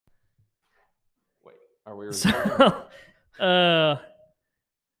Are we So, recording?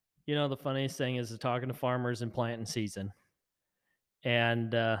 the funniest thing is talking to farmers in planting season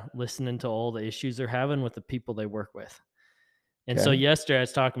and listening to all the issues they're having with the people they work with. And so Okay. yesterday I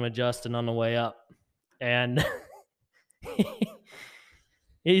was talking with Justin on the way up, and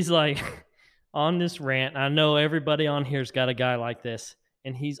he's like on this rant. I know everybody on here's got a guy like this,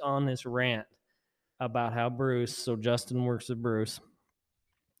 and he's on this rant about how so Justin works with Bruce,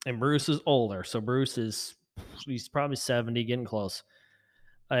 and Bruce is older. So he's probably 70, getting close.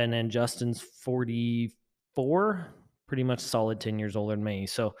 And then Justin's 44, pretty much solid 10 years older than me.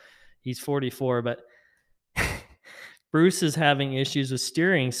 So he's 44, but Bruce is having issues with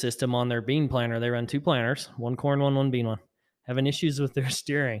steering system on their bean planter. They run 2 planters, one corn one, one bean one, having issues with their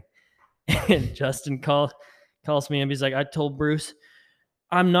steering. And Justin calls me and he's like, I told Bruce,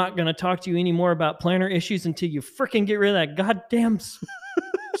 I'm not going to talk to you anymore about planter issues until you freaking get rid of that goddamn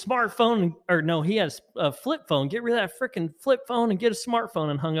smartphone. Or no, he has a flip phone. Get rid of that freaking flip phone and get a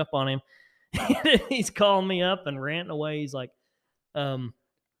smartphone, and hung up on him. He's calling me up and ranting away. He's like, that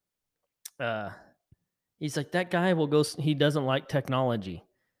guy will go, he doesn't like technology,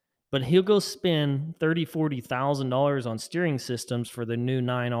 but he'll go spend $30,000-$40,000 on steering systems for the new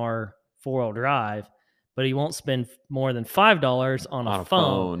 9R 4-wheel drive, but he won't spend more than $5 on a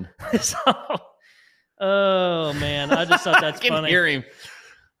phone. So, oh man, I just thought that's I can funny. hear him.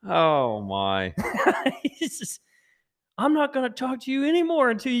 Oh my. He's just, I'm not going to talk to you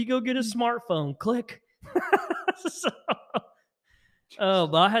anymore until you go get a smartphone. Click.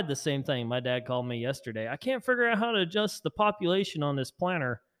 But I had the same thing. My dad called me yesterday. I can't figure out how to adjust the population on this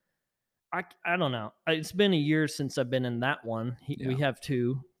planter. I don't know. It's been a year since I've been in that one. We have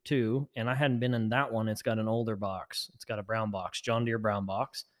two, and I hadn't been in that one. It's got an older box. It's got a brown box, John Deere brown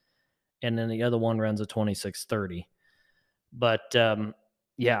box. And then the other one runs a 2630. But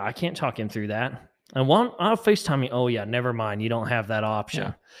yeah, I can't talk him through that. And I'll FaceTime you. Oh yeah, never mind. You don't have that option.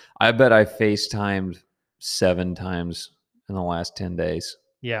 Yeah. I bet I FaceTimed 7 times in the last 10 days.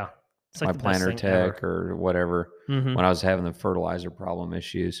 Yeah. It's like my planter tech or whatever. Mm-hmm. When I was having the fertilizer problem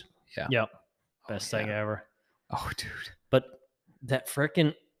issues. Yeah. Yep. Best thing ever. Oh, dude. But that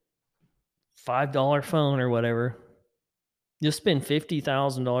freaking $5 phone or whatever, you'll spend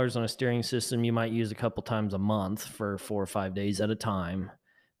 $50,000 on a steering system you might use a couple times a month for 4 or 5 days at a time.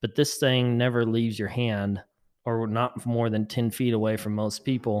 But this thing never leaves your hand, or not more than 10 feet away from most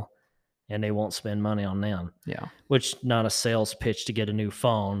people, and they won't spend money on them. Yeah. Which, not a sales pitch to get a new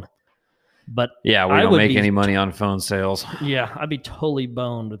phone. But yeah, we don't make any money on phone sales. Yeah, I'd be totally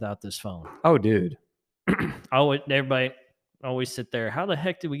boned without this phone. Oh, dude. Everybody always sit there. How the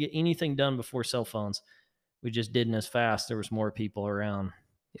heck did we get anything done before cell phones? We just didn't as fast. There was more people around.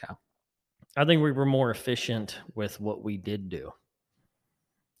 Yeah. I think we were more efficient with what we did do.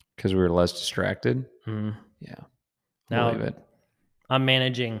 Because we were less distracted? Mm-hmm. Yeah. Now, believe it. I'm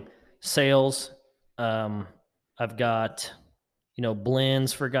managing sales. I've got,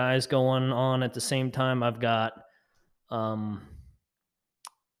 blends for guys going on at the same time. I've got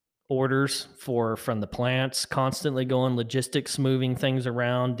orders from the plants constantly going, logistics, moving things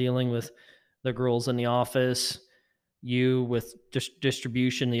around, dealing with the girls in the office, you with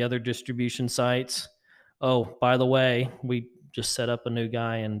distribution, the other distribution sites. Oh, by the way, we just set up a new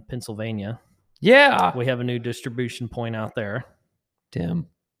guy in Pennsylvania. Yeah. We have a new distribution point out there. Tim.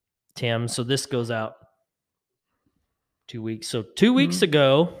 So this goes out 2 weeks. So 2 weeks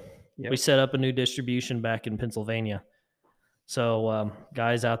ago, we set up a new distribution back in Pennsylvania. So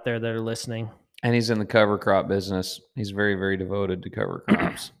guys out there that are listening. And he's in the cover crop business. He's very, very devoted to cover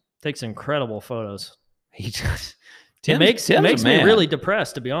crops. Takes incredible photos. He does. It makes me really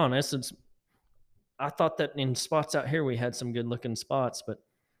depressed, to be honest. I thought that in spots out here we had some good looking spots, but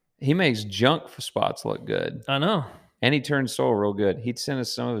he makes junk for spots look good. I know. And he turned soil real good. He'd send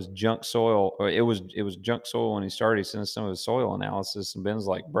us some of his junk soil. Or it was junk soil when he started. He sent us some of his soil analysis, and Ben's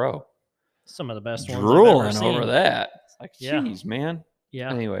like, "Bro, some of the best ones drooling I've ever seen." over that." It's like, "Jeez, man."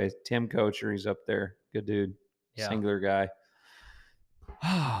 Yeah. Anyway, Tim Kocher, he's up there. Good dude. Yeah. Singular guy.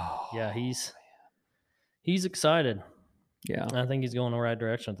 Yeah, he's excited. Yeah. I think he's going the right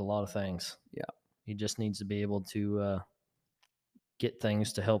direction with a lot of things. Yeah. He just needs to be able to get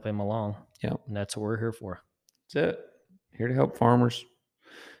things to help him along. Yeah. And that's what we're here for. That's it. Here to help farmers.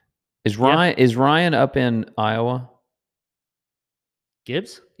 Is Ryan up in Iowa?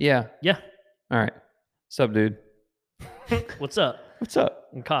 Gibbs? Yeah. Yeah. All right. What's up, dude? What's up? What's up?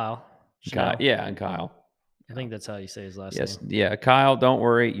 And Kyle. Yeah, and Kyle. I think that's how you say his last name. Yeah, Kyle, don't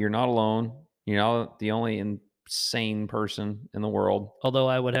worry. You're not alone. You're not the only insane person in the world. Although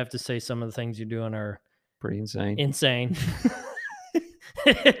I would have to say some of the things you're doing are pretty insane.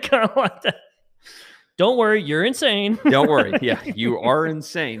 Kind of like that. Don't worry, you're insane. Don't worry. Yeah, you are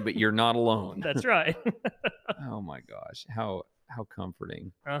insane, but you're not alone. That's right. Oh my gosh, how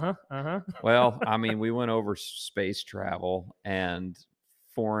comforting. Uh-huh. Well, I mean, we went over space travel and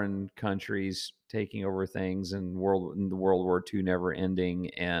foreign countries taking over things, and the World War II never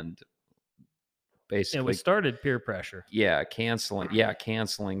ending, and And basically, we started peer pressure.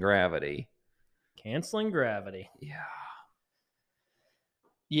 canceling gravity. Canceling gravity. Yeah.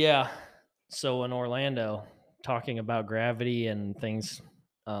 Yeah. So in Orlando, talking about gravity and things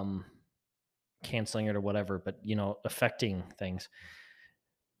canceling it or whatever, but affecting things.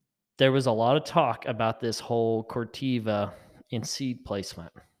 There was a lot of talk about this whole Corteva in seed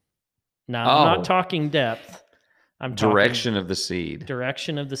placement. Now, I'm not talking depth. I'm Direction of the seed.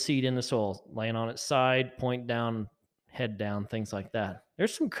 Direction of the seed in the soil, laying on its side, point down, head down, things like that.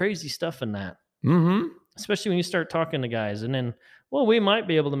 There's some crazy stuff in that. Mm-hmm. Especially when you start talking to guys, and then, well, we might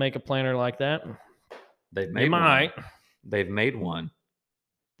be able to make a planter like that. They They might. They've made one.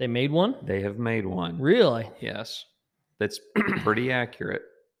 They made one? They have made one. Really? Yes. That's pretty accurate.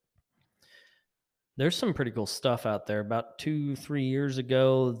 There's some pretty cool stuff out there. About 2-3 years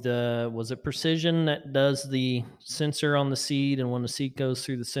ago, was it Precision that does the sensor on the seed, and when the seed goes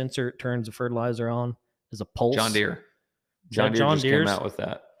through the sensor, it turns the fertilizer on as a pulse? John Deere. John Deere just Deere's? came out with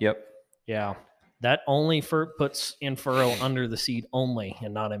that. Yep. Yeah. That only puts in furrow under the seed only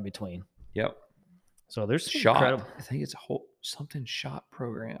and not in between. Yep. So there's some Shot. incredible. I think it's a whole something shot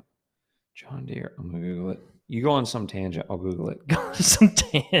program. John Deere. I'm gonna Google it. You go on some tangent. I'll Google it. Some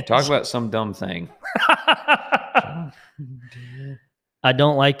tangent. Talk about some dumb thing. I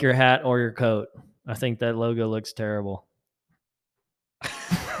don't like your hat or your coat. I think that logo looks terrible.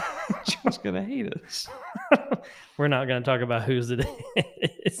 Joe's gonna hate us. We're not going to talk about whose it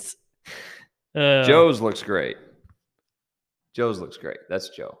is. Joe's looks great. Joe's looks great. That's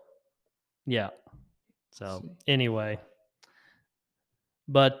Joe. Yeah. So anyway,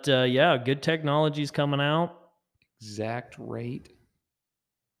 but yeah, good technology's coming out. Exact rate.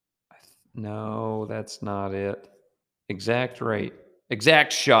 No, that's not it. Exact rate.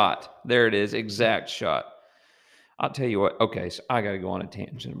 Exact shot. There it is. Exact shot. I'll tell you what. Okay, so I got to go on a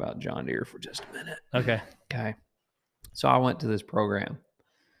tangent about John Deere for just a minute. Okay. So I went to this program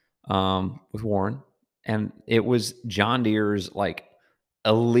with Warren, and it was John Deere's like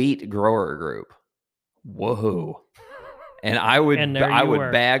elite grower group. Whoa! And I would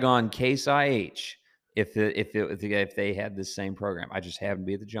bag on Case IH if they had the same program. I just happened to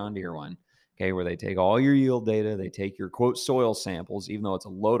be at the John Deere one. Okay, where they take all your yield data, they take your quote soil samples, even though it's a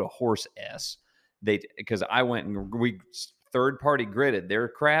load of horse s. Because I went and we third party gridded their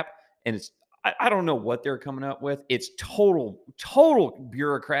crap, and it's I don't know what they're coming up with. It's total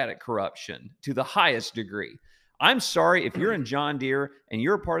bureaucratic corruption to the highest degree. I'm sorry if you're in John Deere and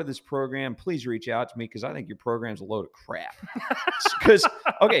you're a part of this program, please reach out to me because I think your program's a load of crap. Because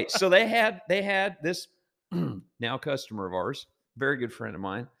okay, so they had this now customer of ours, very good friend of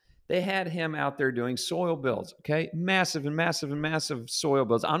mine. They had him out there doing soil builds, okay? Massive soil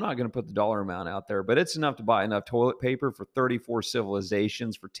builds. I'm not going to put the dollar amount out there, but it's enough to buy enough toilet paper for 34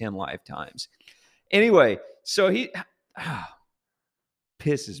 civilizations for 10 lifetimes. Anyway, so he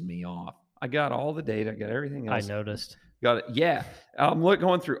pisses me off. I got all the data, got everything else. I noticed. Got it. Yeah. I'm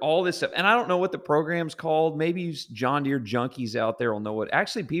going through all this stuff, and I don't know what the program's called. Maybe John Deere junkies out there will know what.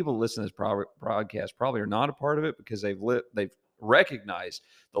 Actually, people listen to this broadcast probably are not a part of it because they've recognized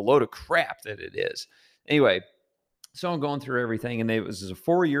the load of crap that it is. Anyway, so I'm going through everything, and it was a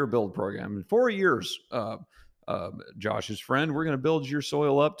 4-year build program. In 4 years, Josh's friend, we're going to build your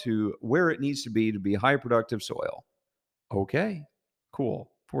soil up to where it needs to be high productive soil. Okay,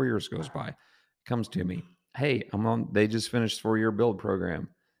 cool. 4 years goes by. Comes to me. Hey, they just finished 4-year build program.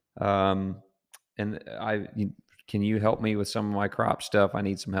 And can you help me with some of my crop stuff? I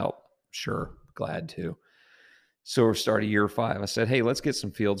need some help. Sure, glad to. So we're starting year 5. I said, hey, let's get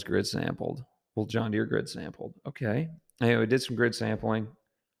some fields grid sampled. Well, John Deere grid sampled. Okay. Anyway, we did some grid sampling.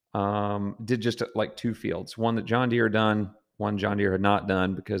 Did just like 2 fields. One that John Deere done, one John Deere had not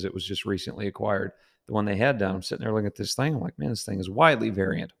done because it was just recently acquired. The one they had done, I'm sitting there looking at this thing. I'm like, man, this thing is widely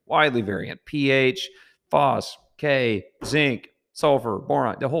variant. pH, phos, K, zinc, sulfur,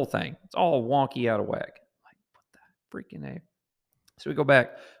 boron, the whole thing. It's all wonky out of whack. I'm like, what the freaking A? So we go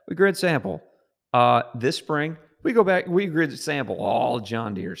back, we grid sample. This spring, we go back, we grid sample all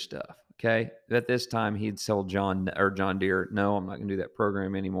John Deere stuff. Okay. At this time, he'd sold John Deere. No, I'm not going to do that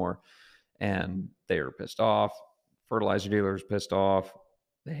program anymore. And they were pissed off. Fertilizer dealers pissed off.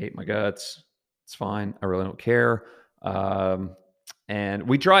 They hate my guts. It's fine. I really don't care. And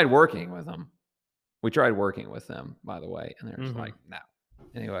we tried working with them. By the way. And they're just like, no.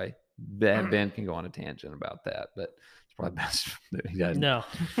 Anyway, Ben can go on a tangent about that, but it's probably best that he doesn't. No.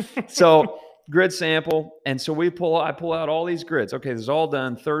 So grid sample. And so I pull out all these grids. Okay, this is all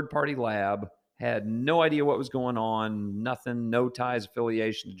done. Third-party lab. Had no idea what was going on. Nothing, no ties,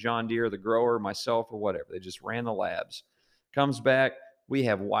 affiliation to John Deere, the grower, myself, or whatever. They just ran the labs. Comes back. We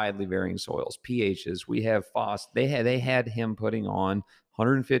have widely varying soils, pHs. We have phos. They had him putting on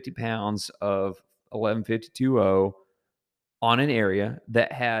 150 pounds of 1152O on an area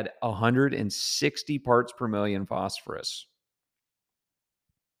that had 160 parts per million phosphorus.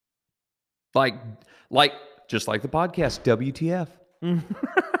 Like just like the podcast, WTF.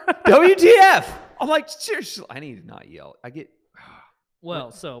 WTF. I'm like, seriously, I need to not yell. I get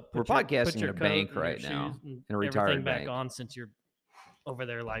Well, so we're podcasting in a bank right now, in a retired back bank. on since you're over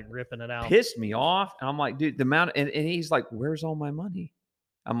there like ripping it out. Pissed me off. And I'm like, dude, the amount and he's like, where's all my money?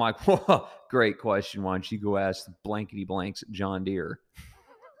 I'm like, whoa, great question. Why don't you go ask the blankety blanks at John Deere?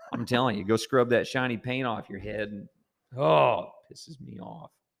 I'm telling you, go scrub that shiny paint off your head. And it pisses me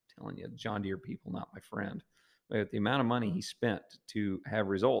off. I'm telling you, John Deere people, not my friend. But the amount of money he spent to have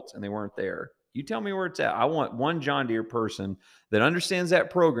results and they weren't there. You tell me where it's at. I want one John Deere person that understands that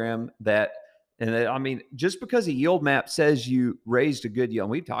program I mean, just because a yield map says you raised a good yield,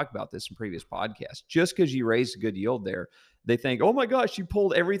 and we've talked about this in previous podcasts, just because you raised a good yield there, they think, oh my gosh, you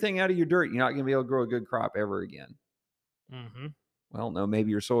pulled everything out of your dirt. You're not going to be able to grow a good crop ever again. Mm-hmm. Well, no,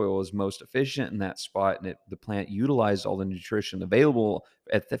 maybe your soil is most efficient in that spot, and the plant utilized all the nutrition available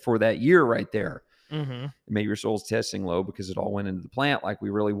for that year right there. Mm-hmm. Maybe your soil's testing low because it all went into the plant like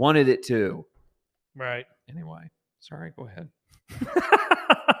we really wanted it to. Right. Anyway, sorry, go ahead.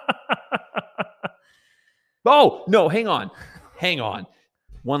 Oh, no, hang on.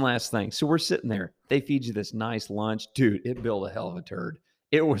 One last thing. So we're sitting there. They feed you this nice lunch. Dude, it built a hell of a turd.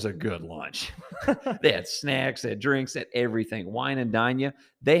 It was a good lunch. They had snacks, they had drinks, they had everything. Wine and dine you.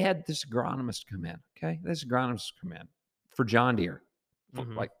 They had this agronomist come in, okay? This agronomist come in for John Deere.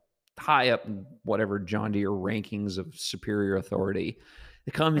 Mm-hmm. Like high up in whatever John Deere rankings of superior authority.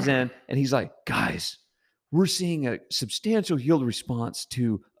 It comes in and he's like, guys, we're seeing a substantial yield response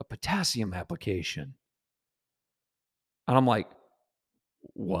to a potassium application. And I'm like,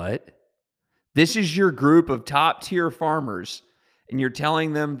 what? This is your group of top tier farmers. And you're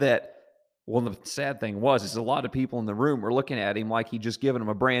telling them that, well, the sad thing is a lot of people in the room were looking at him like he just given them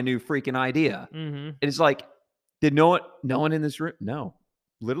a brand new freaking idea. Mm-hmm. And it's like, did no one in this room? No.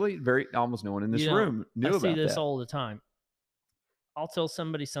 Literally, almost no one in this room knew about that. I see this all the time. I'll tell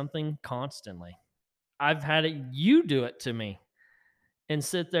somebody something constantly. I've had you do it to me and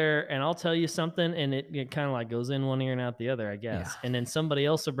sit there and I'll tell you something and it kind of like goes in one ear and out the other, I guess. Yeah. And then somebody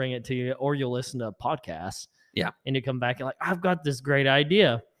else will bring it to you or you'll listen to a podcast. Yeah. And you come back and like, I've got this great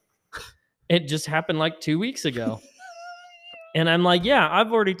idea. It just happened like 2 weeks ago. And I'm like, yeah,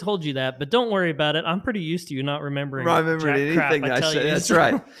 I've already told you that, but don't worry about it. I'm pretty used to you not remembering anything I said. That's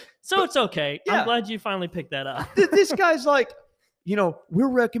right. So it's okay. Yeah. I'm glad you finally picked that up. This guy's like, we're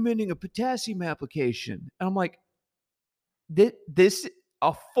recommending a potassium application. And I'm like,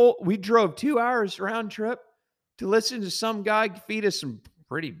 we drove 2 hours round trip to listen to some guy feed us some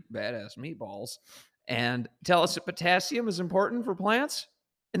pretty badass meatballs and tell us that potassium is important for plants.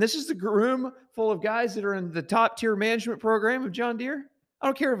 And this is the room full of guys that are in the top tier management program of John Deere. I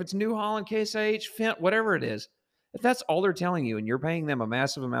don't care if it's New Holland, Case IH, Fendt, whatever it is. If that's all they're telling you and you're paying them a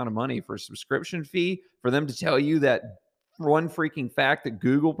massive amount of money for a subscription fee for them to tell you that one freaking fact that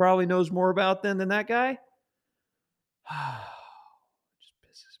Google probably knows more about than that guy, just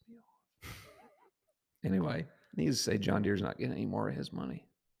pisses me off. Anyway, needless to say, John Deere's not getting any more of his money.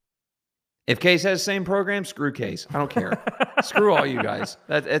 If Case has the same program, screw Case. I don't care. Screw all you guys.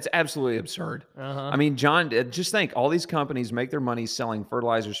 That's absolutely absurd. Uh-huh. I mean, John, just think, all these companies make their money selling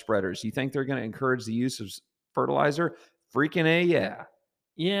fertilizer spreaders. You think they're going to encourage the use of fertilizer? Freaking A, yeah.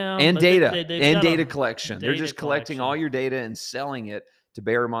 Yeah. And data. Data collection. They're just collecting all your data and selling it to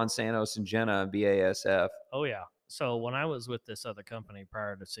Bayer, Monsanto, Syngenta, and BASF. Oh, yeah. So when I was with this other company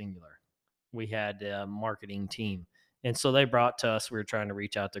prior to Singular, we had a marketing team. And so they brought to us, we were trying to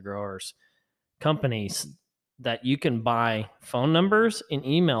reach out to growers, companies that you can buy phone numbers and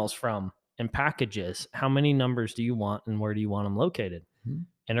emails from and packages. How many numbers do you want and where do you want them located? Mm-hmm.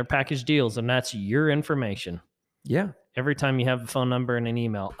 And they're package deals, and that's your information. Yeah. Every time you have a phone number and an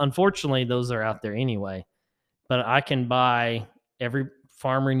email. Unfortunately, those are out there anyway. But I can buy every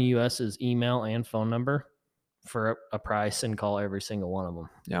farmer in the U.S.'s email and phone number for a price and call every single one of them.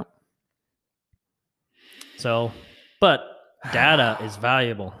 Yeah. So, but data is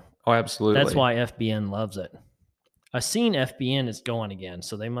valuable. Oh, absolutely. That's why FBN loves it. I've seen FBN is going again,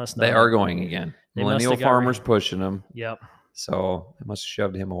 so they must know. They are going again. Millennial farmers pushing them. Yep. So it must have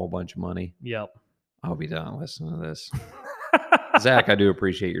shoved him a whole bunch of money. Yep. I'll be done listening to this. Zach, I do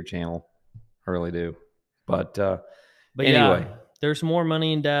appreciate your channel. I really do. But anyway. Yeah, there's more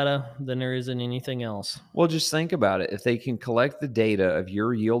money in data than there is in anything else. Well, just think about it. If they can collect the data of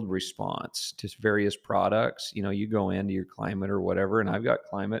your yield response to various products, you go into your climate or whatever, and I've got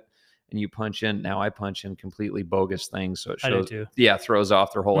climate, and you punch in. Now I punch in completely bogus things, so it shows. I do too. Yeah, throws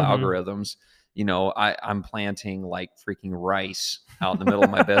off their whole Mhm. algorithms. I'm planting like freaking rice out in the middle of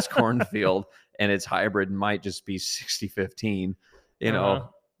my best cornfield, and its hybrid might just be 60-15,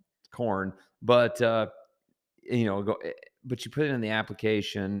 corn. But but you put it in the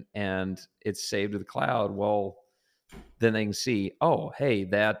application and it's saved to the cloud. Well, then they can see, oh, hey,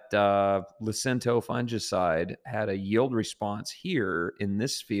 that Lucento fungicide had a yield response here in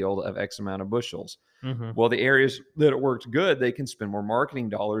this field of X amount of bushels. Mhm. Well, the areas that it worked good, they can spend more marketing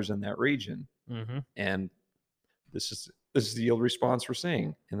dollars in that region. Mhm. And this is the yield response we're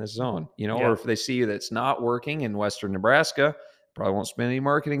seeing in this zone. Yeah. Or if they see that it's not working in Western Nebraska, probably won't spend any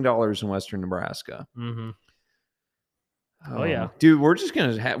marketing dollars in Western Nebraska. Mhm. Oh, yeah. Dude, we're just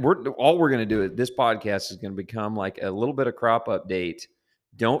gonna all we're gonna do. This podcast is gonna become like a little bit of crop update.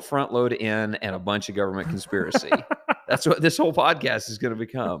 Don't front load in and a bunch of government conspiracy. That's what this whole podcast is gonna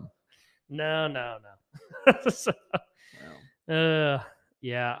become. No. So,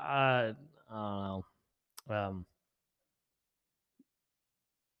 yeah, I don't know.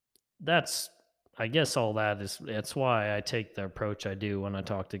 That's, I guess, all that is. That's why I take the approach I do when I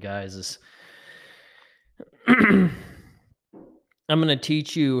talk to guys. Is I'm going to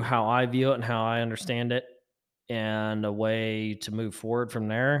teach you how I view it and how I understand it, and a way to move forward from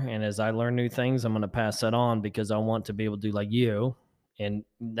there. And as I learn new things, I'm going to pass that on because I want to be able to do like you. And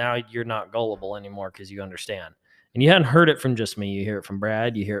now you're not gullible anymore because you understand. And you hadn't heard it from just me. You hear it from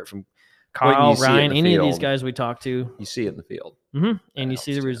Brad. You hear it from Kyle, Ryan, any of these guys we talk to. You see it in the field. Mm-hmm. And you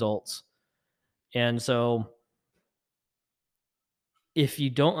see the results. And so if you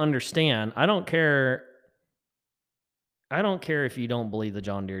don't understand, I don't care if you don't believe the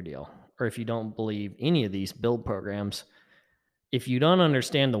John Deere deal or if you don't believe any of these build programs. If you don't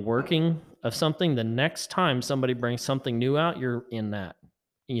understand the working of something, the next time somebody brings something new out, you're in that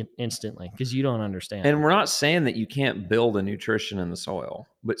instantly because you don't understand. And we're not saying that you can't build a nutrition in the soil,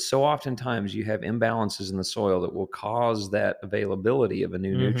 but so oftentimes you have imbalances in the soil that will cause that availability of a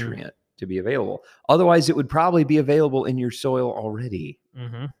new nutrient to be available. Otherwise, it would probably be available in your soil already.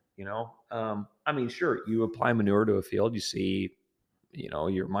 I mean, sure, you apply manure to a field, you see,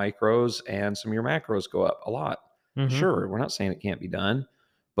 your micros and some of your macros go up a lot. Sure, we're not saying it can't be done,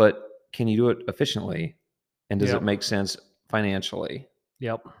 but can you do it efficiently? And does it make sense financially?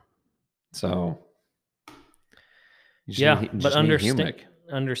 Yep. So, but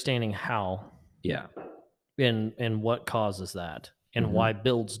understanding how. Yeah. And what causes that and why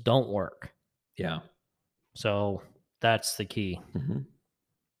builds don't work. Yeah. So that's the key.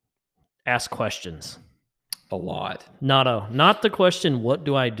 Ask questions. A lot. Not the question, what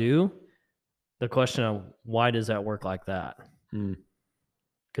do I do? The question of why does that work like that?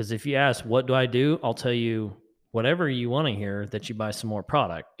 Because if you ask, what do I do? I'll tell you whatever you want to hear, that you buy some more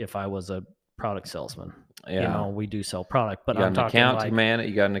product. If I was a product salesman, we do sell product, but I'm talking account to man it.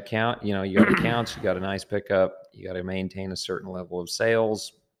 You got an account, you got accounts, you got a nice pickup, you got to maintain a certain level of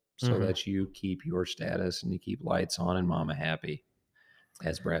sales so that you keep your status and you keep lights on and mama happy,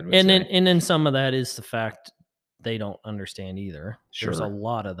 as Brad would say. And then some of that is the fact they don't understand either. Sure. There's a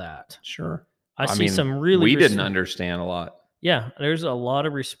lot of that. Sure. I see some really... We didn't understand a lot. Yeah, there's a lot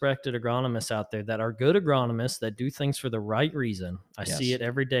of respected agronomists out there that are good agronomists that do things for the right reason. I see it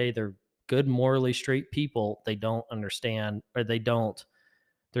every day. They're good, morally straight people. They don't understand, or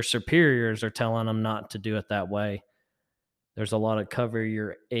their superiors are telling them not to do it that way. There's a lot of cover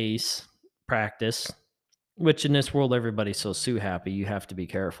your ace practice, which in this world, everybody's so sue happy. You have to be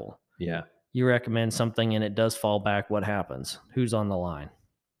careful. Yeah. You recommend something and it does fall back. What happens? Who's on the line?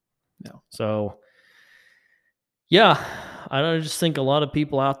 No. So, yeah, I just think a lot of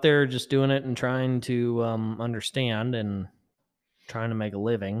people out there are just doing it and trying to understand and trying to make a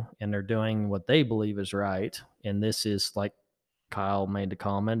living, and they're doing what they believe is right. And this is, like Kyle made the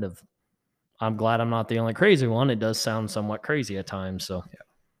comment of, I'm glad I'm not the only crazy one. It does sound somewhat crazy at times. So,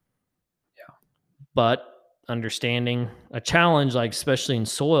 yeah. But understanding a challenge, like especially in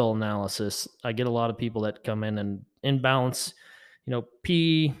soil analysis, I get a lot of people that come in and imbalance,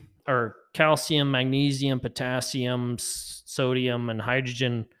 P or calcium, magnesium, potassium, sodium, and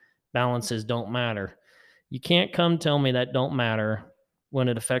hydrogen balances don't matter. You can't come tell me that don't matter when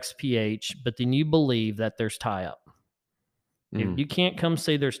it affects pH, but then you believe that there's tie up. Mm, You can't come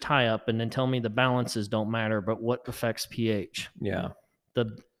say there's tie up and then tell me the balances don't matter, but what affects pH? yeah.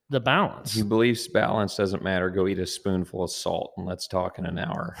 The balance. If you believe balance doesn't matter, go eat a spoonful of salt and let's talk in an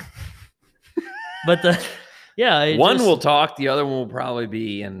hour. But One will talk, the other one will probably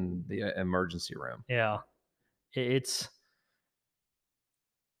be in the emergency room. Yeah. It's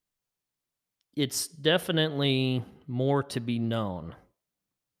definitely more to be known.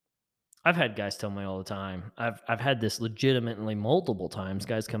 I've had guys tell me all the time. I've had this legitimately multiple times.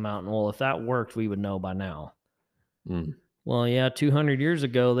 Guys come out and, well, if that worked, we would know by now. Mm, Well, yeah, 200 years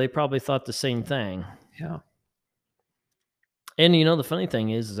ago, they probably thought the same thing. yeah. And the funny thing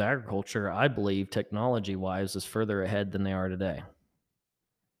is agriculture, I believe, technology-wise, is further ahead than they are today.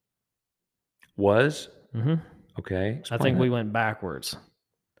 Was? Mm-hmm. Okay. I think we went backwards.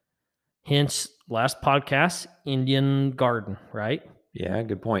 Hence, last podcast, Indian garden, right? Yeah,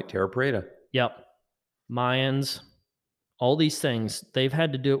 good point. Terra Preta. Yep. Mayans, all these things, they've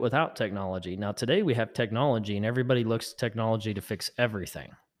had to do it without technology. Now, today we have technology, and everybody looks to technology to fix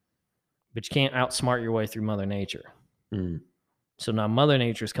everything. But you can't outsmart your way through Mother Nature. Mm, So now Mother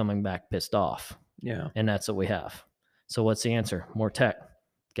Nature's coming back pissed off. yeah. And that's what we have. So what's the answer? More tech.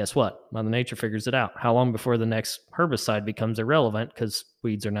 Guess what? Mother Nature figures it out. How long before the next herbicide becomes irrelevant because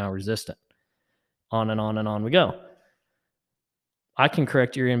weeds are now resistant? On and on and on we go. I can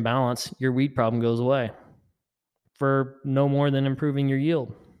correct your imbalance. Your weed problem goes away for no more than improving your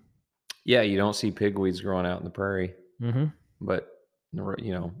yield. Yeah, you don't see pigweeds growing out in the prairie, Mm-hmm. but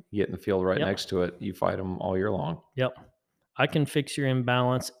you get in the field right Yep. next to it. You fight them all year long. Yep. I can fix your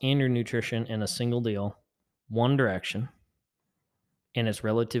imbalance and your nutrition in a single deal, one direction, and it's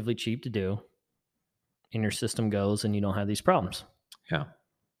relatively cheap to do. And your system goes and you don't have these problems. Yeah.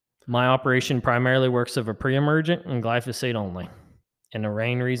 My operation primarily works of a pre-emergent and glyphosate only. And the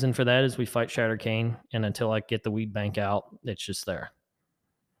main reason for that is we fight shatter cane, and until I get the weed bank out, it's just there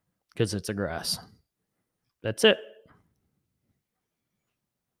because it's a grass. That's it.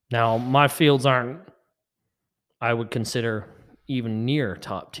 Now, my fields aren't, I would consider, even near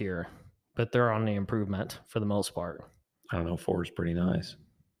top tier, but they're on the improvement for the most part. I don't know. 4 is pretty nice.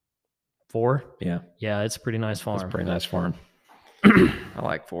 4? Yeah. Yeah, it's a pretty nice farm. It's a pretty nice farm. I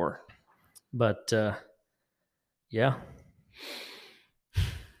like 4. But, yeah.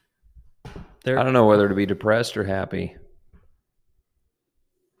 I don't know whether to be depressed or happy.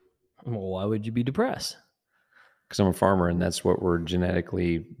 Well, why would you be depressed? Because I'm a farmer, and that's what we're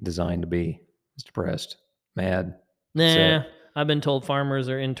genetically designed to be. Is depressed, mad. Nah, upset. I've been told farmers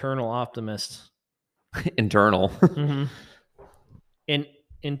are internal optimists. Internal. Mm-hmm.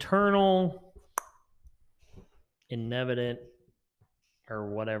 Internal, inevitable, or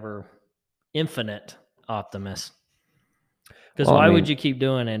whatever, infinite optimist. Because why would you keep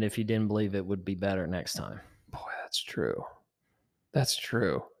doing it if you didn't believe it would be better next time? Boy, that's true. That's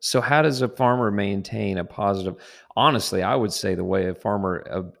true. So how does a farmer maintain a positive? Honestly, I would say the way a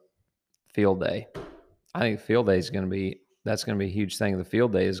field day. I think field day is going to be a huge thing. The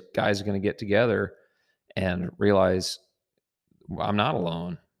field day is guys are going to get together and realize I'm not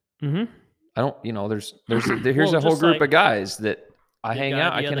alone. Mm-hmm. I don't, here's a whole group of guys that I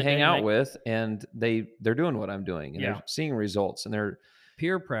can hang out with, and they're doing what I'm doing, and they're seeing results, and they're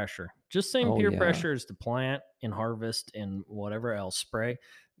peer pressure. Just same peer pressure as to plant and harvest and whatever else, spray.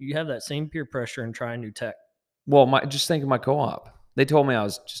 You have that same peer pressure and try new tech. Well, just think of my co-op. They told me I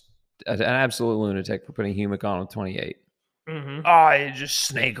was just an absolute lunatic for putting humic on with 28. Mm-hmm. Oh, it's just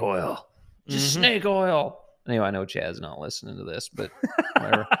snake oil. Just snake oil. Anyway, I know Chad's not listening to this, but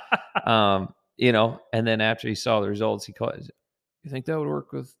whatever. And then after he saw the results, he called. You think that would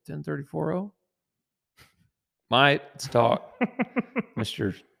work with 1034-0? Might. Let's talk,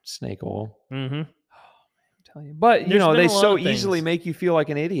 Mr. Snake Oil. Mm-hmm. Oh, man, I'm telling you. But, they so easily make you feel like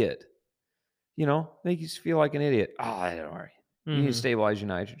an idiot. Make you feel like an idiot. Oh, I don't worry. You need to stabilize your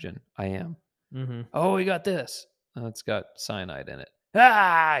nitrogen. I am. Mm-hmm. Oh, we got this. Oh, it's got cyanide in it.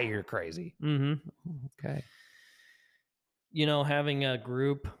 Ah, you're crazy. Mm-hmm. Okay. Having a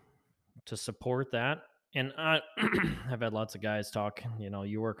group to support that. And I've had lots of guys talk,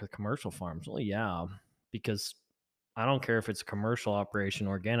 you work with commercial farms. Well, yeah, because I don't care if it's a commercial operation,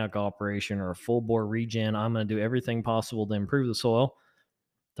 organic operation, or a full bore regen. I'm going to do everything possible to improve the soil.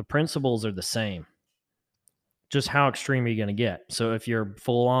 The principles are the same. Just how extreme are you going to get? So if you're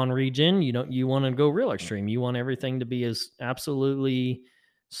full on regen, you want to go real extreme. You want everything to be as absolutely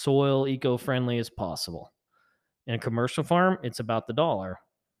soil eco-friendly as possible. In a commercial farm, it's about the dollar.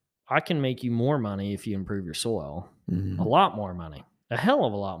 I can make you more money if you improve your soil. Mm-hmm. A lot more money. A hell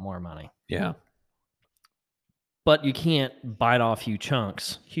of a lot more money. Yeah. But you can't bite off huge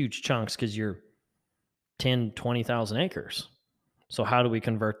chunks because you're 10, 20,000 acres. So how do we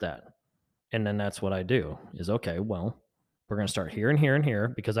convert that? And then that's what I do is, okay, well, we're going to start here and here and here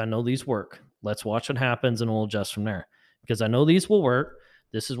because I know these work. Let's watch what happens and we'll adjust from there because I know these will work.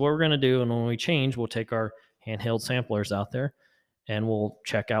 This is what we're going to do. And when we change, we'll take our handheld samplers out there and we'll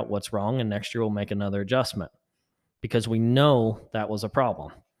check out what's wrong. And next year we'll make another adjustment because we know that was a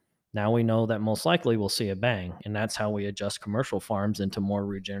problem. Now we know that most likely we'll see a bang. And that's how we adjust commercial farms into more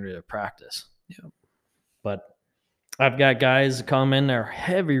regenerative practice. Yeah. But I've got guys that come in there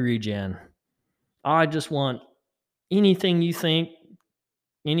heavy regen. I just want anything you think,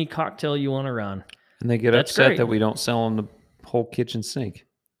 any cocktail you want to run. And they get That's upset great. that we don't sell them the whole kitchen sink.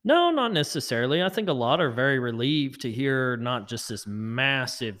 No, not necessarily. I think a lot are very relieved to hear not just this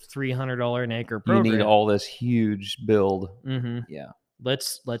massive $300 an acre program. You need all this huge build. Mm-hmm. Yeah.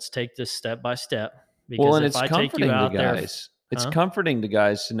 Let's take this step by step. Because Well, and if it's I take comforting you out to there, guys. It's comforting to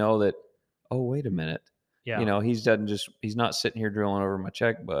guys to know that, oh, wait a minute. yeah, You know, he's not sitting here drilling over my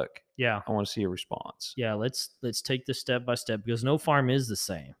checkbook. yeah, I want to see a response. yeah. Let's take this step by step because no farm is the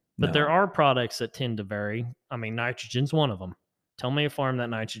same. But No. there are products that tend to vary. I mean, nitrogen's one of them. Tell me a farm that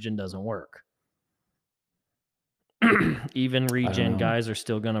nitrogen doesn't work. Even regen know. guys are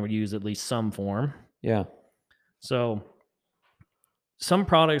still going to use at least some form. Yeah. So some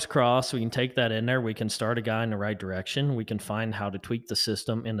products cross. We can take that in there. We can start a guy in the right direction. We can find how to tweak the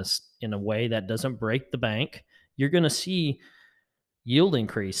system in a way that doesn't break the bank. You're going to see yield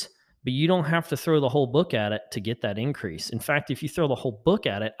increase, but you don't have to throw the whole book at it to get that increase. In fact, if you throw the whole book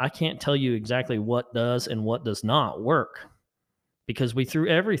at it, I can't tell you exactly what does and what does not work because we threw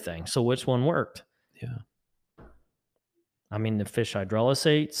everything. So which one worked? Yeah. I mean, the fish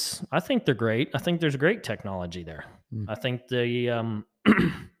hydrolysates, I think they're great. I think there's great technology there. I think the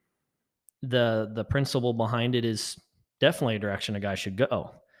the principle behind it is definitely a direction a guy should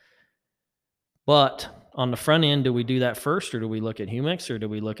go. But on the front end, do we do that first, or do we look at Humex, or do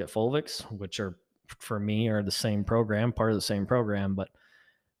we look at Fulvix, which are for me are the same program, part of the same program? But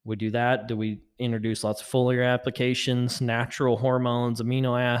we do that. Do we introduce lots of foliar applications, natural hormones,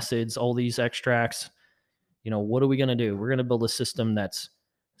 amino acids, all these extracts? You know, what are we going to do? We're going to build a system that's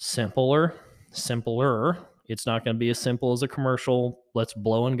simpler. It's not going to be as simple as a commercial, let's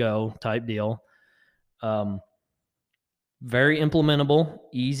blow and go type deal. Very implementable,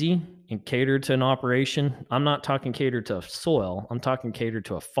 easy, and catered to an operation. I'm not talking catered to soil. I'm talking catered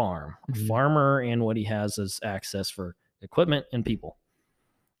to a farm, a farmer, and what he has is access for equipment and people.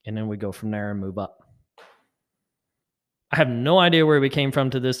 And then we go from there and move up. I have no idea where we came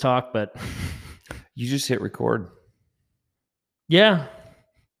from to this talk, but You just hit record. Yeah.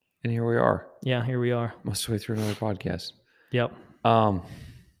 And here we are. Yeah, here we are. Most of the way through another podcast. Yep.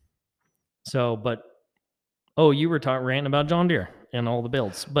 So, but you were ranting about John Deere and all the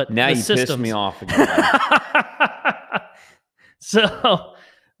builds, but now the you systems. pissed me off again.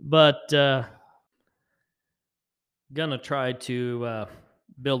 Gonna try to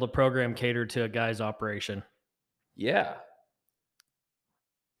build a program catered to a guy's operation. Yeah.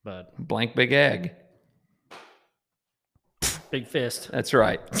 But blank big egg. Big fist. That's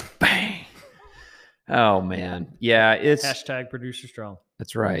right. Bang. Oh man. Yeah, it's hashtag producer strong.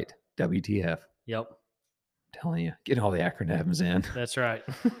 That's right. WTF. Yep. I'm telling you, get all the acronyms in. That's right.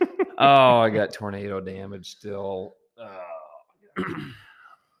 Oh, I got tornado damage still.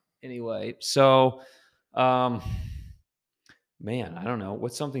 Anyway, so man, I don't know.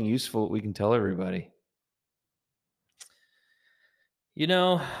 What's something useful that we can tell everybody? You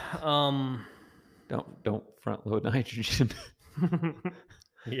know, don't front load nitrogen.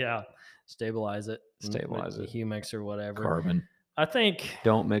 Yeah, stabilize it. Stabilize it. Humex or whatever. Carbon. I think.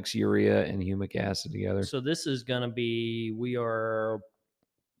 Don't mix urea and humic acid together. So this is gonna be. We are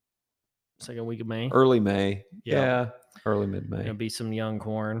second week of May. Early May. Yeah. Early mid-May. Gonna be some young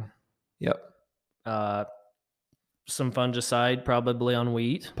corn. Yep. Some fungicide probably on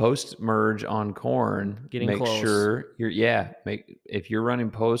wheat. Post merge on corn. Make close. Sure if you're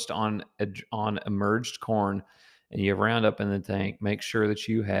running post on emerged corn and you have Roundup in the tank, make sure that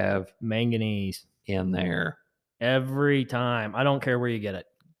you have manganese in there every time. I don't care where you get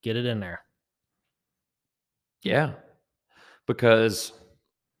it in there. Yeah, because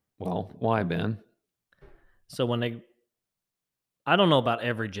why, Ben? So I don't know about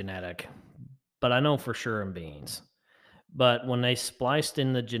every genetic, but I know for sure in beans. But when they spliced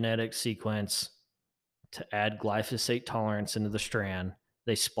in the genetic sequence to add glyphosate tolerance into the strand,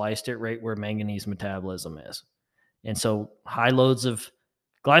 they spliced it right where manganese metabolism is. And so high loads of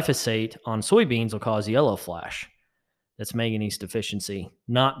glyphosate on soybeans will cause yellow flash. That's manganese deficiency.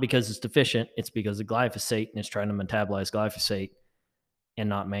 Not because it's deficient, it's because of glyphosate and it's trying to metabolize glyphosate and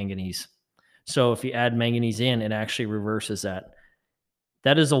not manganese. So if you add manganese in, it actually reverses that.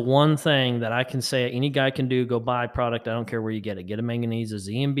 That is a one thing that I can say any guy can do. Go buy product. I don't care where you get it. Get a manganese, a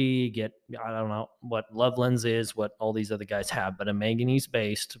ZMB, get, I don't know what Lovelands is, what all these other guys have, but a manganese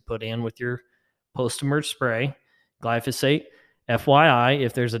base to put in with your post-emerge spray, glyphosate. FYI,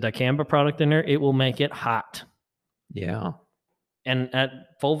 if there's a dicamba product in there, it will make it hot. Yeah. And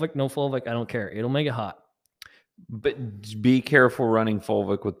at fulvic, no fulvic, I don't care. It'll make it hot. But be careful running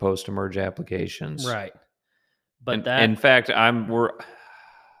fulvic with post-emerge applications. Right. But And, that, in fact, I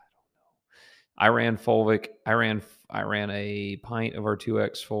ran fulvic. I ran a pint of our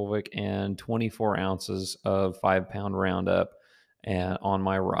 2X fulvic and 24 ounces of 5-pound Roundup, and on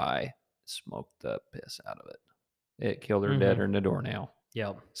my rye, smoked the piss out of it. It killed her deader than a doornail.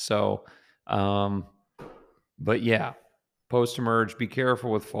 yeah. So, but yeah, post-emerge, be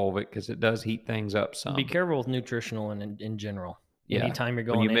careful with fulvic because it does heat things up some. Be careful with nutritional and in general. Yeah. Anytime you're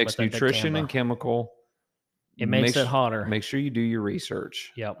going When you in mix with a nutrition dicamba, and chemical, it makes it hotter. Make sure you do your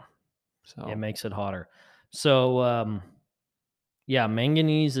research. Yep. So It makes it hotter. So, yeah,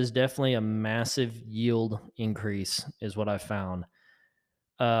 manganese is definitely a massive yield increase, is what I found.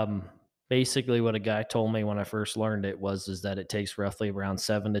 Basically, what a guy told me when I first learned it is that it takes roughly around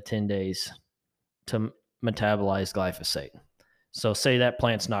 7 to 10 days to metabolize glyphosate. So, say that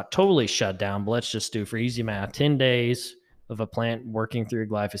plant's not totally shut down, but let's just do for easy math 10 days of a plant working through a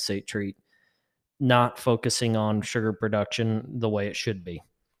glyphosate treat, not focusing on sugar production the way it should be.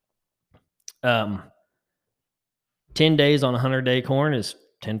 10 days on 100-day corn is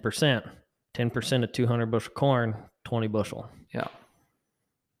 10%. 10% of 200 bushel corn, 20 bushel. yeah.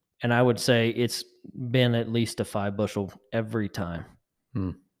 And I would say it's been at least a 5 bushel every time.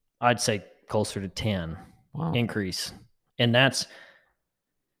 I'd say closer to 10 increase. And that's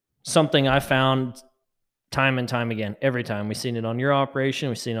something I found time and time again. Every time we've seen it on your operation,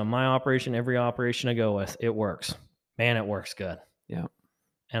 we've seen it on my operation, every operation I go with, it works. Man, it works good. Yeah.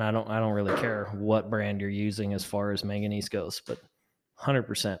 And I don't really care what brand you're using as far as manganese goes, but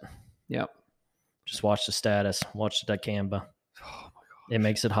 100%. Yep. Just watch the status, watch the dicamba. Oh my God. It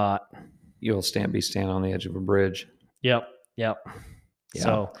makes it hot. You'll be standing on the edge of a bridge. Yep. Yeah.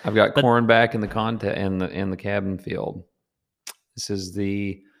 So I've got corn back in the in the cabin field. Let's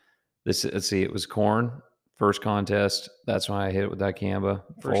see, it was corn first contest. That's when I hit it with dicamba.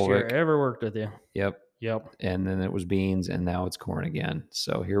 First year I ever worked with you. Yep. And then it was beans, and now it's corn again.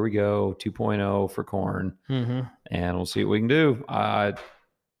 So here we go, 2.0 for corn, and we'll see what we can do.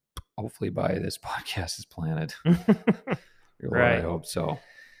 Hopefully by this podcast is planted. Right. I hope so.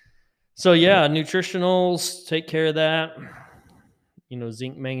 So yeah, nutritionals, take care of that.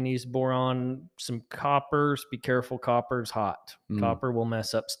 Zinc, manganese, boron, some coppers. Be careful, copper's hot. Copper will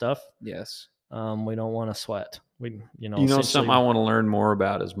mess up stuff. Yes. We don't want to sweat. Something I want to learn more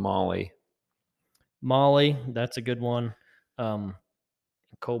about is moly. Moly, that's a good one.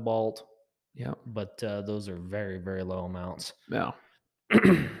 Cobalt. Yeah. But those are very, very low amounts. Yeah.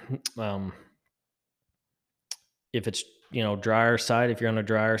 If it's, drier side, if you're on a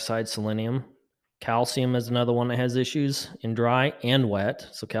drier side, selenium. Calcium is another one that has issues in dry and wet.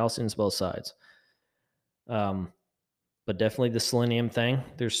 So calcium's both sides. But definitely the selenium thing.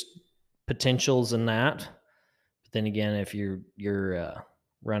 There's potentials in that. But then again, if you're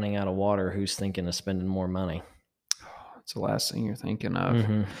running out of water, who's thinking of spending more money? It's the last thing you're thinking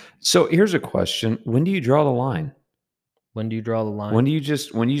of. So here's a question. When do you draw the line? When do you draw the line? When you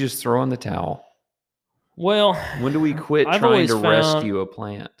just throw in the towel? Well, when do we quit trying to rescue a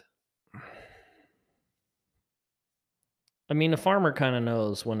plant? I mean, a farmer kind of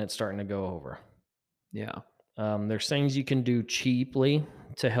knows when it's starting to go over. Yeah. There's things you can do cheaply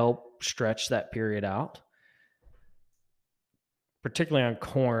to help stretch that period out. Particularly on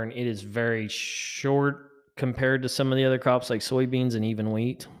corn, it is very short compared to some of the other crops like soybeans and even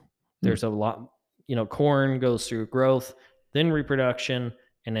wheat. There's a lot, corn goes through growth, then reproduction,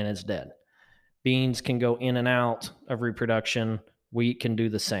 and then it's dead. Beans can go in and out of reproduction. Wheat can do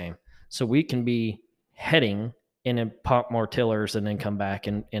the same. So wheat can be heading and then pop more tillers and then come back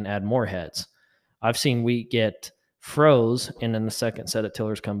and add more heads. I've seen wheat get froze and then the second set of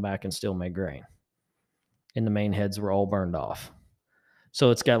tillers come back and still make grain. And the main heads were all burned off. So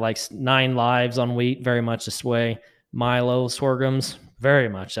it's got like 9 lives on wheat, very much this way. Milo, sorghums, very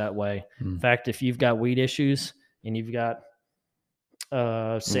much that way. In fact, if you've got wheat issues and you've got,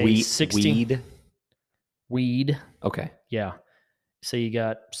 say, 60... Weed. Okay. Yeah. Say you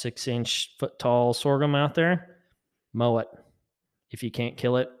got 6-inch foot tall sorghum out there, mow it. If you can't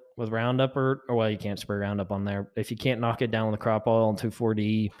kill it with Roundup or you can't spray Roundup on there. If you can't knock it down with crop oil and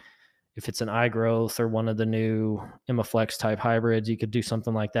 2,4-D, if it's an iGrowth or one of the new Imaflex type hybrids, you could do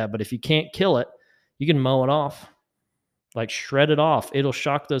something like that. But if you can't kill it, you can mow it off. Like shred it off. It'll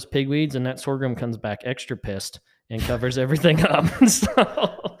shock those pigweeds, and that sorghum comes back extra pissed and covers everything up.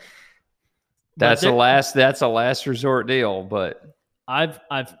 So, That's a last resort deal, but I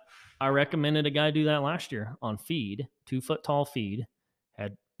recommended a guy do that last year on feed, 2 foot tall feed,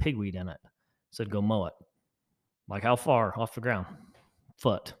 had pigweed in it. Said go mow it. Like how far off the ground?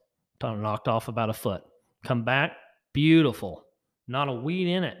 Foot. Knocked off about a foot. Come back, beautiful. Not a weed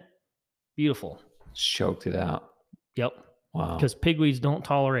in it. Beautiful. choked it out. Yep. Wow. Because pigweeds don't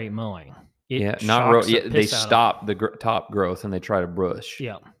tolerate mowing. Not real. Yeah, they stop the top growth and they try to brush.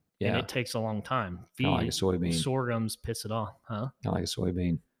 Yeah. And it takes a long time. Kind of like a soybean. Sorghums piss it off, huh? Kind of like a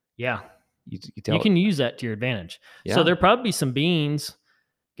soybean. Yeah. You can use that to your advantage. Yeah. So there probably be some beans,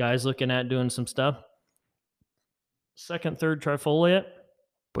 guys looking at doing some stuff. Second, third trifoliate.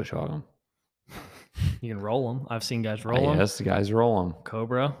 Bush hog them. You can roll them. I've seen guys roll them. Yes, the guys roll them.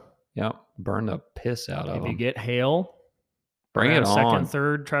 Cobra. Yep. Burn the piss out of them. If you get hail, bring it on. Second,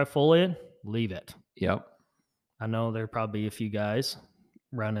 third trifoliate, leave it. Yep. I know there are probably a few guys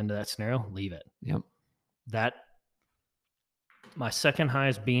run into that scenario. Leave it. Yep. My second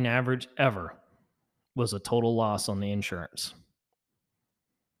highest bean average ever was a total loss on the insurance.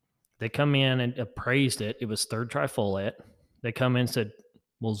 They come in and appraised it. It was third trifoliate. They come in and said,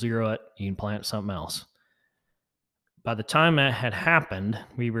 we'll zero it. You can plant something else. By the time that had happened,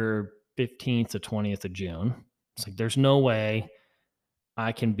 we were 15th to 20th of June. It's like, there's no way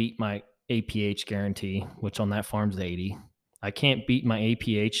I can beat my APH guarantee, which on that farm's 80. I can't beat my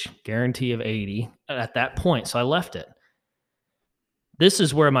APH guarantee of 80 at that point. So I left it. This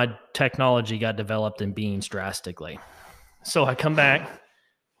is where my technology got developed in beans drastically. So I come back.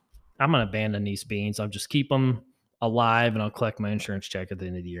 I'm going to abandon these beans. I'll just keep them alive and I'll collect my insurance check at the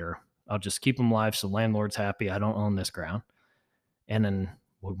end of the year. I'll just keep them alive so landlord's happy. I don't own this ground. And then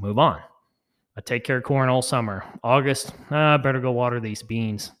we'll move on. I take care of corn all summer. August, I better go water these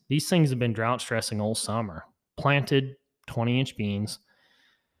beans. These things have been drought stressing all summer. Planted 20-inch beans.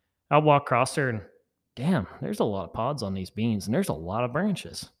 I'll walk across there and damn, there's a lot of pods on these beans and there's a lot of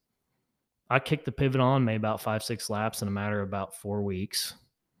branches. I kicked the pivot on, made about 5-6 laps in a matter of about 4 weeks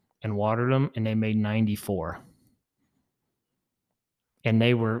and watered them, and they made 94. And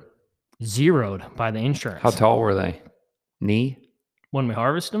they were zeroed by the insurance. How tall were they? Knee? When we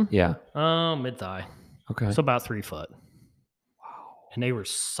harvest them? Yeah. Mid-thigh. Okay. So about 3 foot. Wow. And they were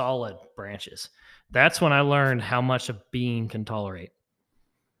solid branches. That's when I learned how much a bean can tolerate.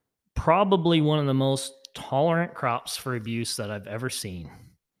 Probably one of the most tolerant crops for abuse that I've ever seen.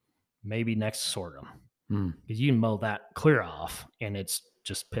 Maybe next to sorghum. Because you can mow that clear off and it's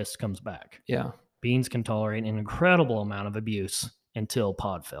just piss comes back. Yeah. Beans can tolerate an incredible amount of abuse until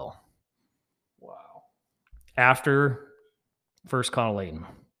pod fill. Wow. After first cotyledon,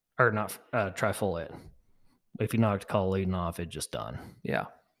 or not trifoliate. If you knock the cotyledon off, it's just done. Yeah.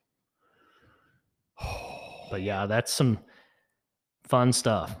 But yeah, that's some fun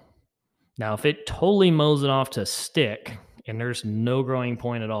stuff. Now, if it totally mows it off to stick and there's no growing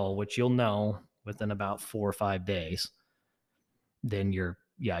point at all, which you'll know within about 4 or 5 days, then you're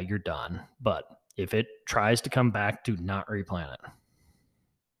done. But if it tries to come back, do not replant it.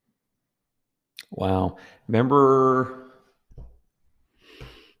 Wow. Remember,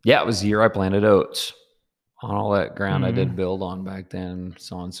 it was the year I planted oats on all that ground I did build on back then,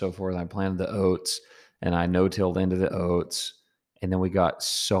 so on and so forth. I planted the oats and I no-tilled into the oats, and then we got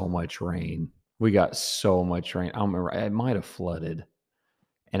so much rain. I don't remember. It might have flooded.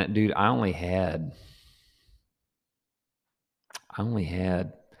 And dude, I only had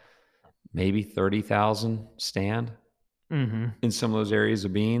maybe 30,000 stand in some of those areas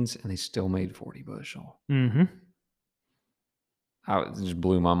of beans, and they still made 40 bushel. It just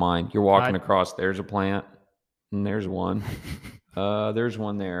blew my mind. You're walking across, there's a plant, and there's one. There's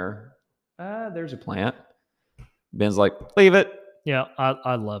one there. There's a plant. Ben's like, leave it. Yeah,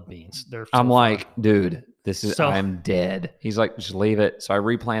 I love beans. I'm like, dude, I'm dead. He's like, just leave it. So I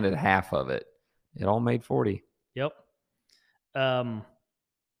replanted half of it. It all made 40. Yep. I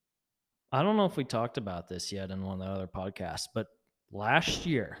don't know if we talked about this yet in one of the other podcasts, but last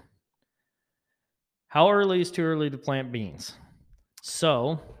year, how early is too early to plant beans?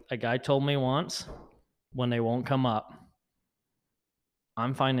 So a guy told me once, when they won't come up,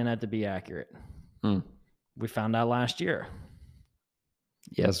 I'm finding that to be accurate. We found out last year.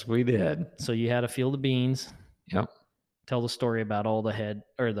 Yes, we did. So you had a field of beans. Yep. Tell the story about all the head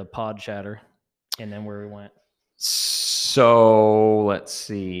or the pod shatter and then where we went. So let's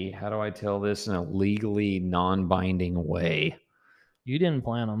see. How do I tell this in a legally non-binding way? You didn't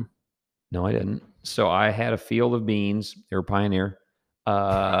plant them. No, I didn't. So I had a field of beans. They were Pioneer.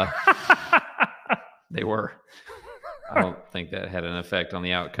 They were. I don't think that had an effect on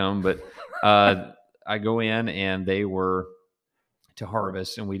the outcome, but I go in and they were to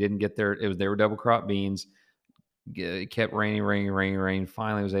harvest, and we didn't get there. They were double crop beans. It kept raining.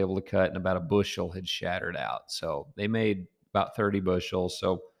 Finally, was able to cut, and about a bushel had shattered out. So they made about 30 bushels.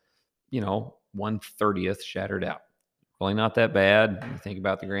 So 1/30 shattered out. Really not that bad. When you think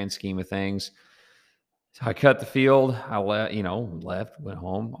about the grand scheme of things. So I cut the field. I left, went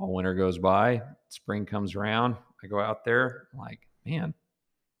home. All winter goes by. Spring comes around. I go out there. I'm like, man, a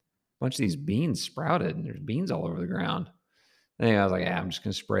bunch of these beans sprouted, and there's beans all over the ground. And I was like, I'm just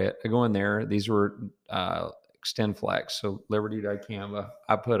gonna spray it. I go in there. These were XtendFlex, so Liberty dicamba.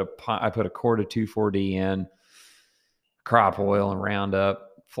 I put a quart of 2,4-D in, crop oil and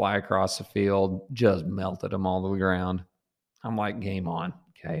Roundup, fly across the field, just melted them all to the ground. I'm like, game on.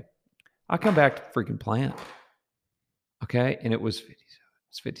 Okay. I come back to freaking plant. Okay. And it was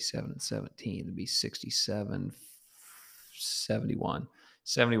 57 and 17. It'd be 67, 71.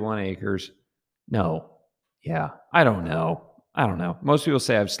 71 acres. No. Yeah. I don't know. Most people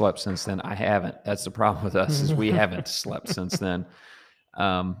say I've slept since then. I haven't. That's the problem with us, is we haven't slept since then.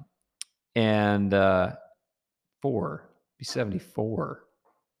 And 74.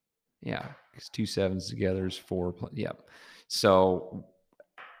 Yeah, because 2 7s together is 4. Yep. So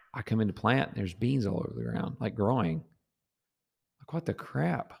I come into plant, and there's beans all over the ground, like growing. Like, what the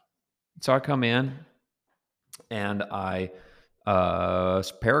crap? So I come in, and I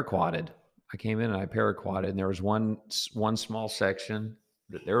paraquatted. I came in and I paraquatted, and there was one small section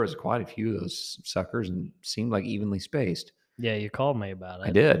that there was quite a few of those suckers, and seemed like evenly spaced. Yeah, you called me about it.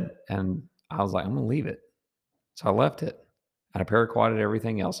 I did, and I was like, I'm gonna leave it. So I left it, and I paraquatted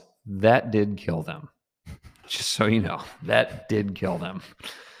everything else. That did kill them. Just so you know, that did kill them.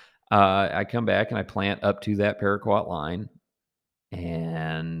 I come back and I plant up to that paraquat line,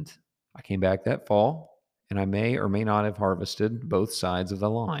 and I came back that fall, and I may or may not have harvested both sides of the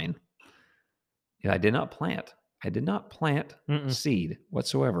line. And I did not plant. Seed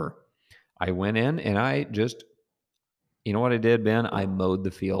whatsoever. I went in and I just, you know what I did, Ben? I mowed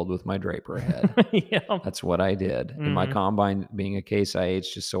the field with my draper head. Yeah. That's what I did. And my combine, being a Case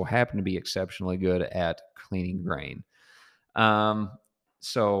IH, just so happened to be exceptionally good at cleaning grain.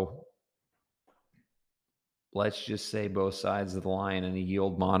 So let's just say both sides of the line, and the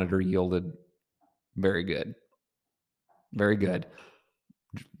yield monitor yielded very good. Very good.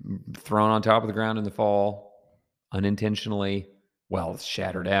 Thrown on top of the ground in the fall, unintentionally,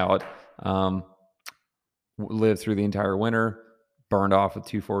 shattered out. Lived through the entire winter, burned off with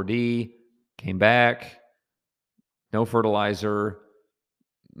 2,4-D, came back, no fertilizer,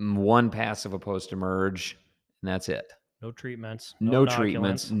 1 pass of a post-emerge, and that's it. No treatments. No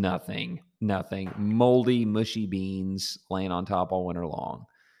treatments, nothing. Moldy, mushy beans laying on top all winter long.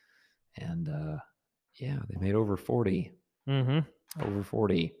 And they made over 40. Over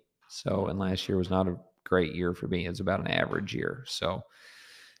 40. So, and last year was not a great year for beans. It's about an average year. So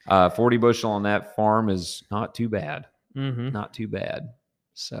 40 bushel on that farm is not too bad. Not too bad.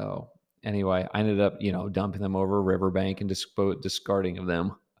 So anyway, I ended up, dumping them over a riverbank and discarding of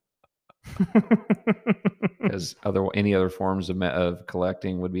them. Because any other forms of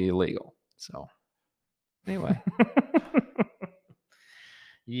collecting would be illegal. So anyway.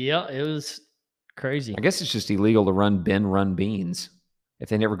 Yeah, it was crazy. I guess it's just illegal to run beans. If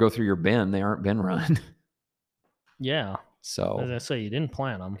they never go through your bin, they aren't bin run. Yeah. So as I say, you didn't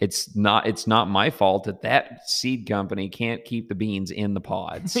plant them. It's not my fault that seed company can't keep the beans in the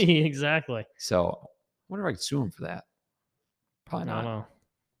pods. Exactly. So I wonder if I could sue them for that. Probably not. I don't know.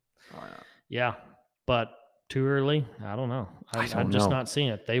 Probably not. Yeah, but too early? I don't know. I'm just not seeing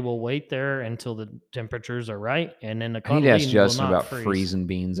it. They will wait there until the temperatures are right, and then the I need to ask Justin about freezing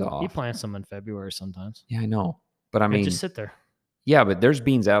beans off. He plants them in February sometimes. Yeah, I know. But I mean, just sit there. Yeah, but there's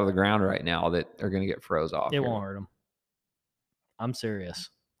beans out of the ground right now that are going to get froze off. It won't hurt them. I'm serious.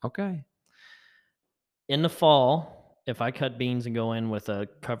 Okay. In the fall, if I cut beans and go in with a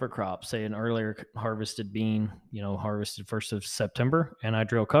cover crop, say an earlier harvested bean, harvested 1st of September, and I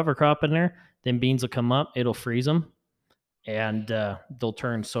drill cover crop in there, then beans will come up, it'll freeze them, and they'll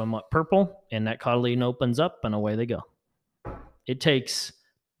turn somewhat purple, and that cotyledon opens up, and away they go. It takes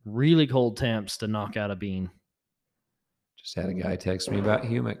really cold temps to knock out a bean. Just had a guy text me about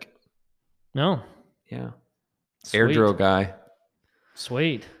humic. No. Yeah. Sweet. Air drill guy.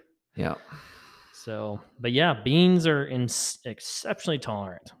 Sweet. Yeah. So, but yeah, beans are exceptionally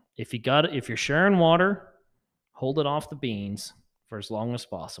tolerant. If you're sharing water, hold it off the beans for as long as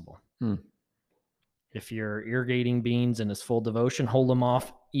possible. If you're irrigating beans and it's full devotion, hold them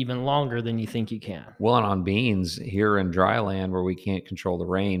off even longer than you think you can. Well, and on beans here in dry land where we can't control the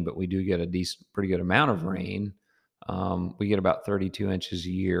rain, but we do get a pretty good amount of rain, We get about 32 inches a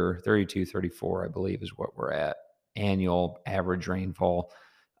year, 32, 34, I believe is what we're at. Annual average rainfall.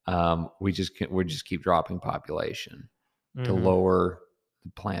 We just keep dropping population to lower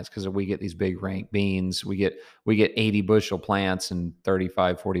the plants because we get these big rank beans. We get 80 bushel plants and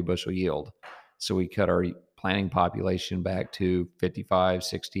 35, 40 bushel yield. So we cut our planting population back to 55,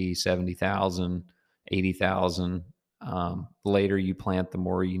 60, 70,000, 80,000. The later you plant, the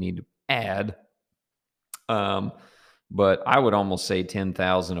more you need to add. But I would almost say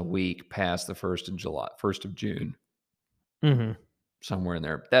 10,000 a week past the 1st of June. Somewhere in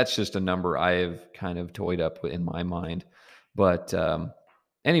there. That's just a number I have kind of toyed up with in my mind. But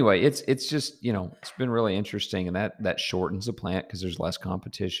anyway, it's just, it's been really interesting, and that shortens the plant because there's less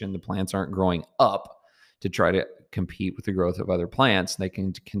competition. The plants aren't growing up to try to compete with the growth of other plants. They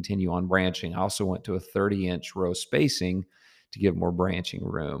can continue on branching. I also went to a 30-inch row spacing to give more branching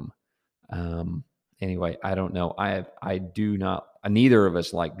room. Anyway, I don't know. I do not. Neither of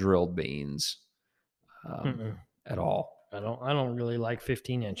us like drilled beans at all. I don't really like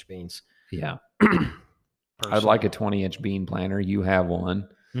 15-inch beans. Yeah. I'd like a 20-inch bean planter. You have one.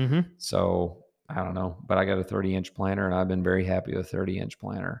 So I don't know, but I got a 30-inch planter, and I've been very happy with a 30-inch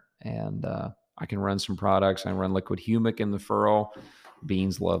planter. And I can run some products. I run liquid humic in the furrow.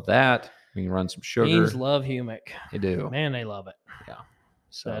 Beans love that. We can run some sugar. Beans love humic. They do. Man, they love it. Yeah.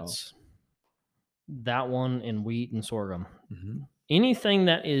 So that's that one in wheat and sorghum. Anything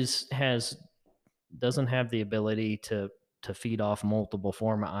that doesn't have the ability to feed off multiple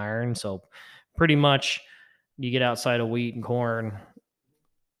form of iron. So pretty much you get outside of wheat and corn,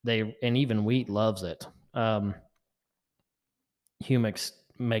 and even wheat loves it. Humics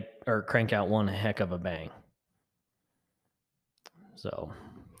crank out one heck of a bang. So,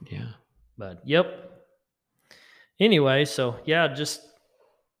 yeah. But yep. Anyway, so yeah, just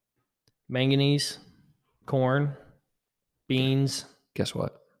manganese, corn, beans. Guess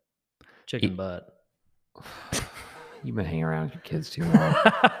what? Chicken butt. You've been hanging around with your kids too long.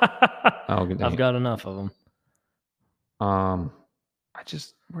 I've got enough of them.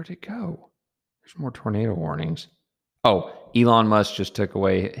 Where'd it go? There's more tornado warnings. Oh, Elon Musk just took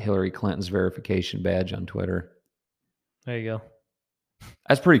away Hillary Clinton's verification badge on Twitter. There you go.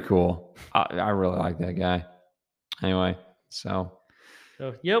 That's pretty cool. I really like that guy. Anyway, so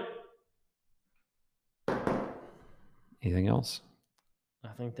yep. Anything else? I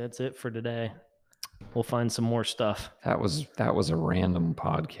think that's it for today. We'll find some more stuff. That was a random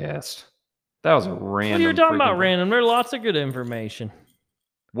podcast. That was a random. Well, you're talking about random. There's lots of good information.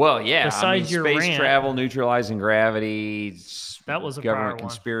 Well, yeah. Besides your space rant. travel, neutralizing gravity. That was a government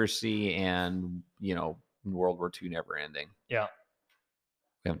conspiracy, and World War II never ending. Yeah.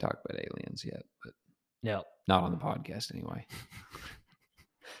 We haven't talked about aliens yet, but yeah, not on the podcast anyway.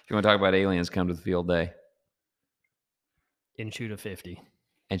 If you want to talk about aliens, come to the field day and shoot a 50.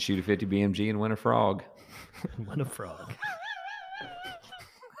 And shoot a 50 BMG and win a frog. Win a frog.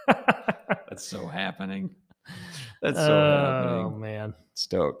 That's so happening. That's so happening. Oh, man.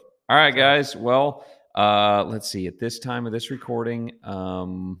 Stoked. All right, guys. Well, let's see. At this time of this recording,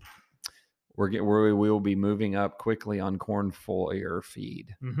 we will be moving up quickly on corn foliar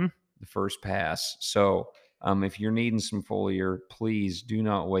feed, the first pass. So if you're needing some foliar, please do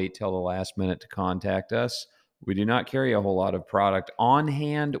not wait till the last minute to contact us. We do not carry a whole lot of product on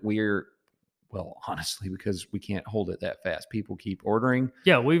hand. Honestly, because we can't hold it that fast. People keep ordering.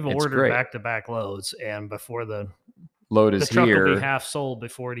 Yeah, we've ordered back-to-back loads, and before the load is truck here, will be half sold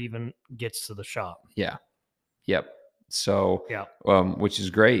before it even gets to the shop. Yeah. Yep. So, yeah, which is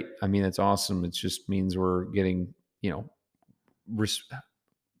great. I mean, it's awesome. It just means we're getting,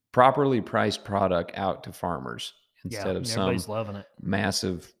 properly priced product out to farmers instead of some loving it.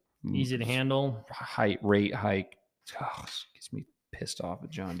 Massive, easy to handle rate hike. Oh, gets me pissed off at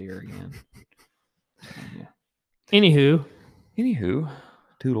John Deere again. Yeah. Anywho,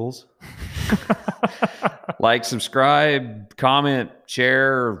 toodles. Like, subscribe, comment,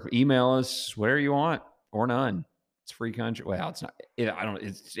 share, email us, whatever you want, or none. It's free country. Well, it's not.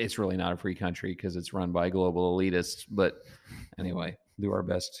 It's really not a free country because it's run by global elitists. But anyway, do our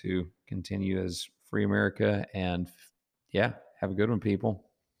best to continue as free America. And yeah, have a good one, people.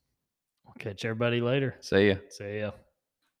 We'll catch everybody later. See ya. See ya.